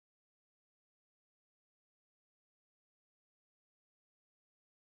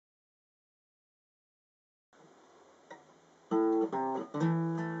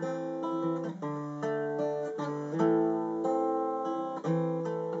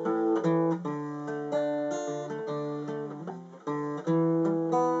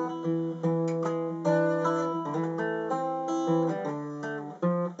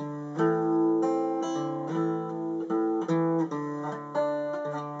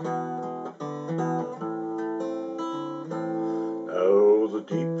The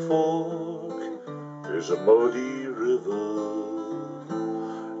deep fork is a muddy river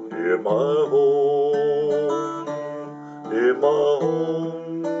near my home, near my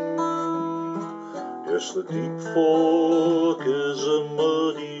home. Yes, the deep fork is a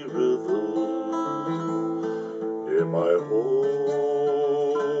muddy river near my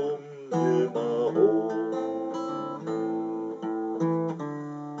home, near my home.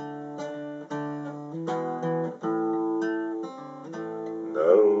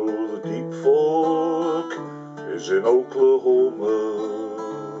 Now the deep fork is in Oklahoma,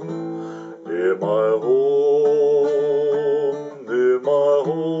 near my home, near my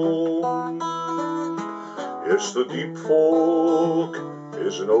home. Yes, the deep fork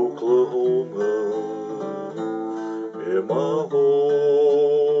is in Oklahoma, near my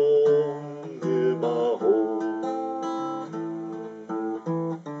home, near my home.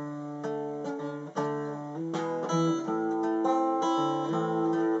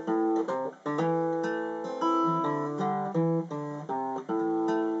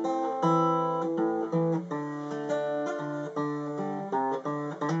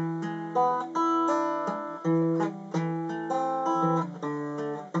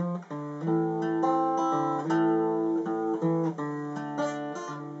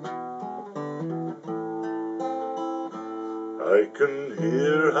 I can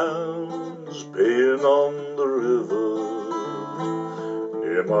hear hounds baying on the river,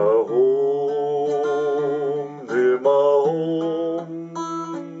 near my home, near my home.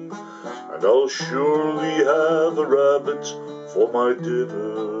 And I'll surely have a rabbit for my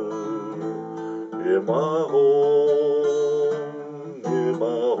dinner, near my home, near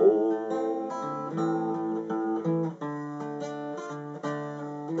my home.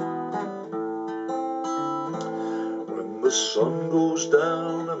 When the sun goes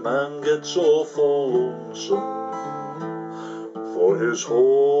down, a man gets awful lonesome for his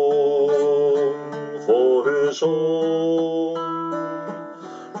home, for his home.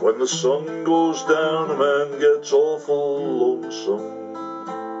 When the sun goes down, a man gets awful lonesome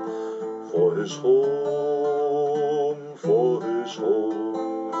for his home, for his home.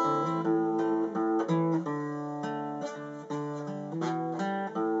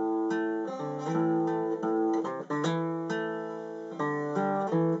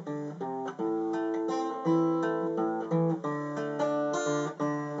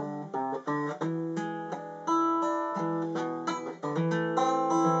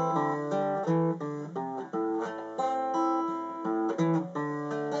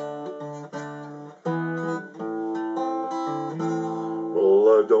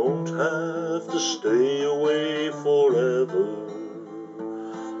 I don't have to stay away forever.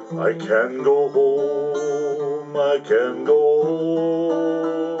 I can go home, I can go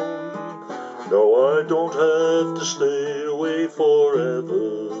home. No, I don't have to stay away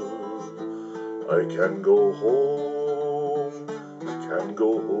forever. I can go home, I can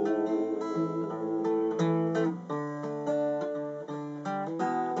go home.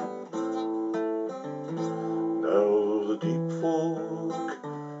 Now the deep fork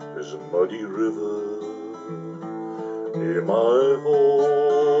is a muddy river near my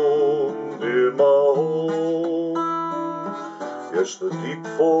home, near my home. Yes, the deep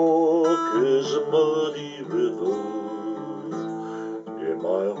fork is a muddy river near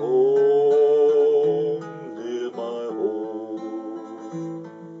my home.